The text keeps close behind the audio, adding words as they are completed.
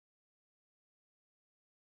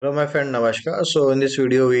Hello, my friend Namaskar. So, in this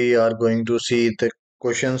video, we are going to see the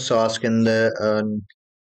questions asked in the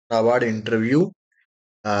Nabard interview.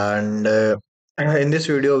 And in this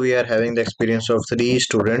video, we are having the experience of three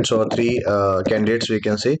students or three candidates, we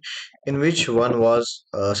can say, in which one was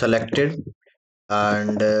selected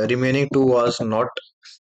and remaining two was not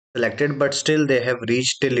selected, but still they have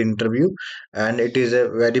reached till interview. And it is a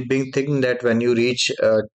very big thing that when you reach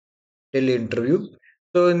till interview.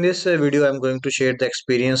 So, in this video, I'm going to share the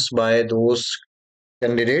experience by those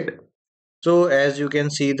candidate. So as you can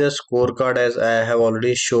see the scorecard as I have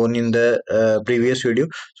already shown in the previous video.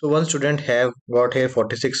 So one student have got here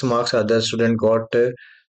 46 marks, other student got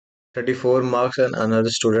 34 marks and another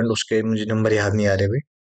student उसके मुझे number याद नहीं आ रहे भाई.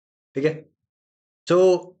 ठीक है.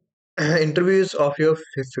 So interviews of your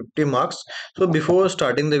 50 marks. So before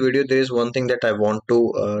starting the video, there is one thing that I want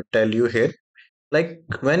to tell you here. Like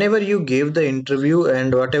whenever you give the interview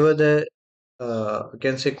and whatever the you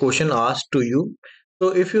can say question asked to you, so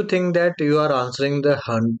if you think that you are answering the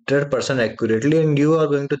 100% accurately and you are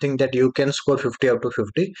going to think that you can score 50 up to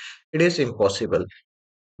 50, it is impossible,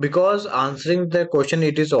 because answering the question,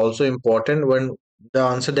 it is also important when the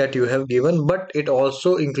answer that you have given, but it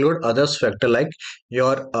also include others factor like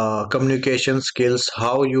your communication skills,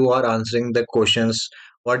 how you are answering the questions,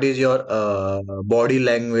 what is your body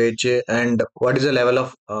language, and what is the level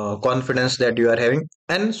of confidence that you are having,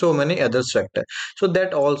 and so many others factor. So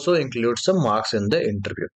that also includes some marks in the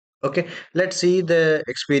interview. Okay, let's see the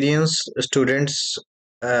experience students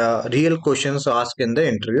real questions asked in the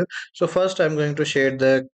interview. So first I'm going to share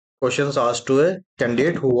the questions asked to a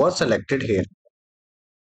candidate who was selected here.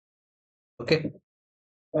 Okay.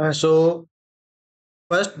 So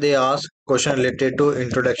first they ask question related to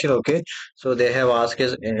introduction. Okay. So they have asked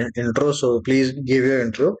his intro. So please give your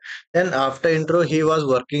intro. Then after intro, he was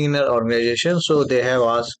working in an organization. So they have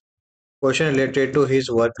asked question related to his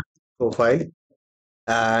work profile,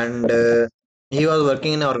 and he was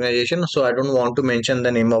working in an organization, so I don't want to mention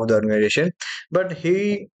the name of the organization, but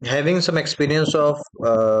he having some experience of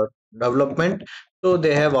development. So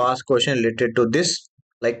they have asked question related to this,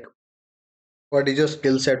 like what is your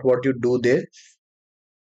skill set, what you do there.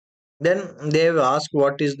 Then they have asked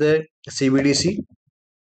what is the CBDC,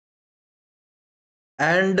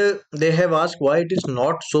 and they have asked why it is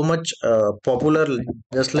not so much popular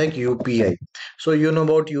just like UPI. So you know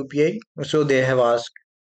about UPI, so they have asked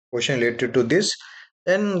question related to this.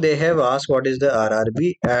 Then they have asked what is the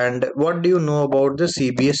RRB and what do you know about the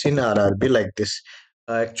CBS in RRB, like this.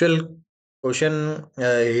 Actual question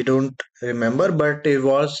he don't remember, but it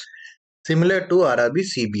was similar to RRB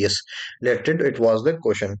CBS related. It was the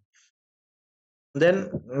question. Then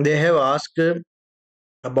they have asked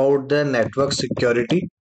about the network security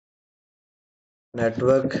that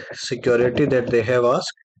they have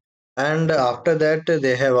asked, and after that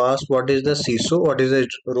they have asked what is the CISO, what is the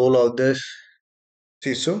role of the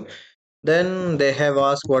CISO. Then they have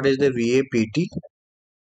asked what is the VAPT,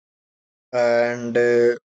 and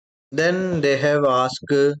then they have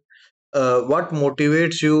asked what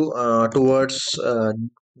motivates you towards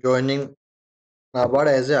joining Nabard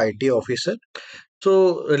as a IT officer.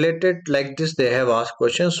 So related like this, they have asked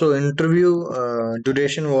questions. So interview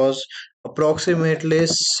duration was approximately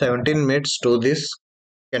 17 minutes to this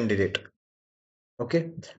candidate.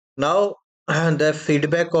 Okay. Now the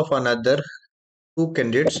feedback of another two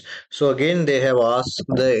candidates. So again, they have asked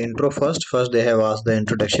the intro first. First, they have asked the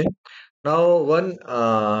introduction. Now, one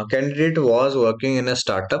candidate was working in a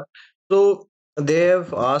startup. So they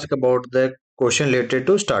have asked about the question related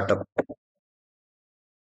to startup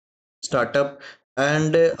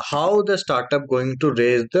and how the startup going to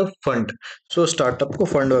raise the fund. So startup को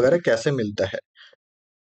fund वगैरह कैसे मिलता है.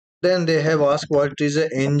 Then they have asked what is an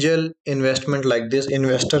angel investment, like this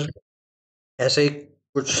investor, ऐसे ही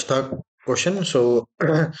कुछ था question. So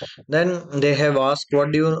then they have asked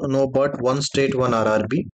what do you know about one state one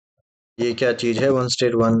RRB, ये क्या चीज है one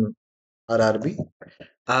state one RRB.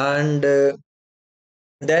 And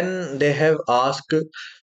then they have asked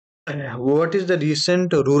what is the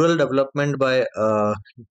recent rural development by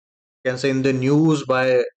can say in the news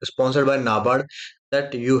by sponsored by Nabard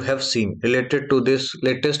that you have seen related to this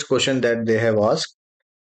latest question that they have asked.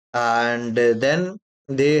 And then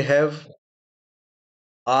they have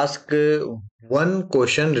asked one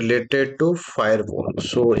question related to firewall.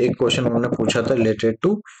 So एक question उन्होंने पूछा था related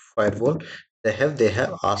to firewall. They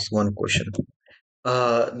have asked one question.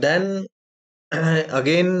 Then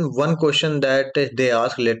again one question that they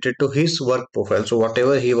asked related to his work profile. So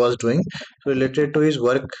whatever he was doing, so related to his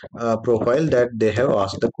work profile, that they have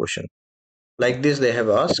asked the question. Like this they have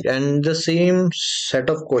asked, and the same set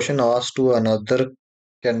of question asked to another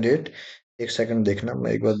candidate एक second देखना,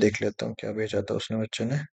 मैं एक बार देख लेता हूँ क्या भेजा था उसने बच्चे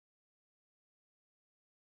ने.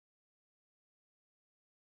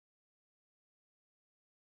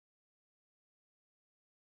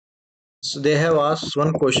 So they have asked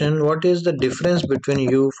one question: what is the difference between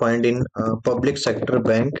you find in public sector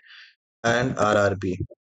bank and RRB,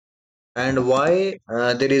 and why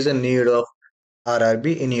there is a need of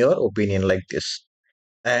RRB in your opinion, like this?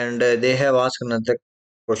 And they have asked another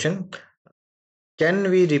question: can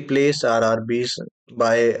we replace RRBs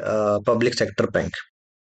by public sector bank?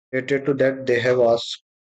 Related to that, they have asked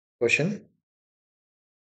question.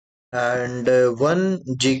 And one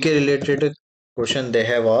GK related question they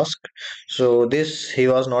have asked. So this he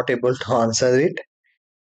was not able to answer it.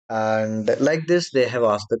 And like this, they have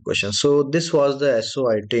asked the question. So this was the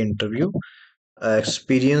SOIT interview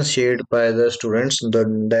experience shared by the students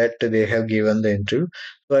that they have given the interview.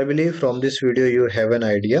 So I believe from this video you have an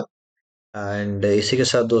idea. And इसी के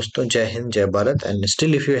साथ दोस्तों, जय हिंद जय Bharat. And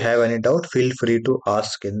still if you have any doubt, feel free to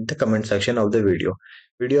ask in the comment section of the video.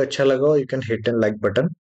 Video अच्छा लगा हो, you can hit and like button.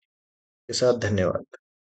 के साथ धन्यवाद.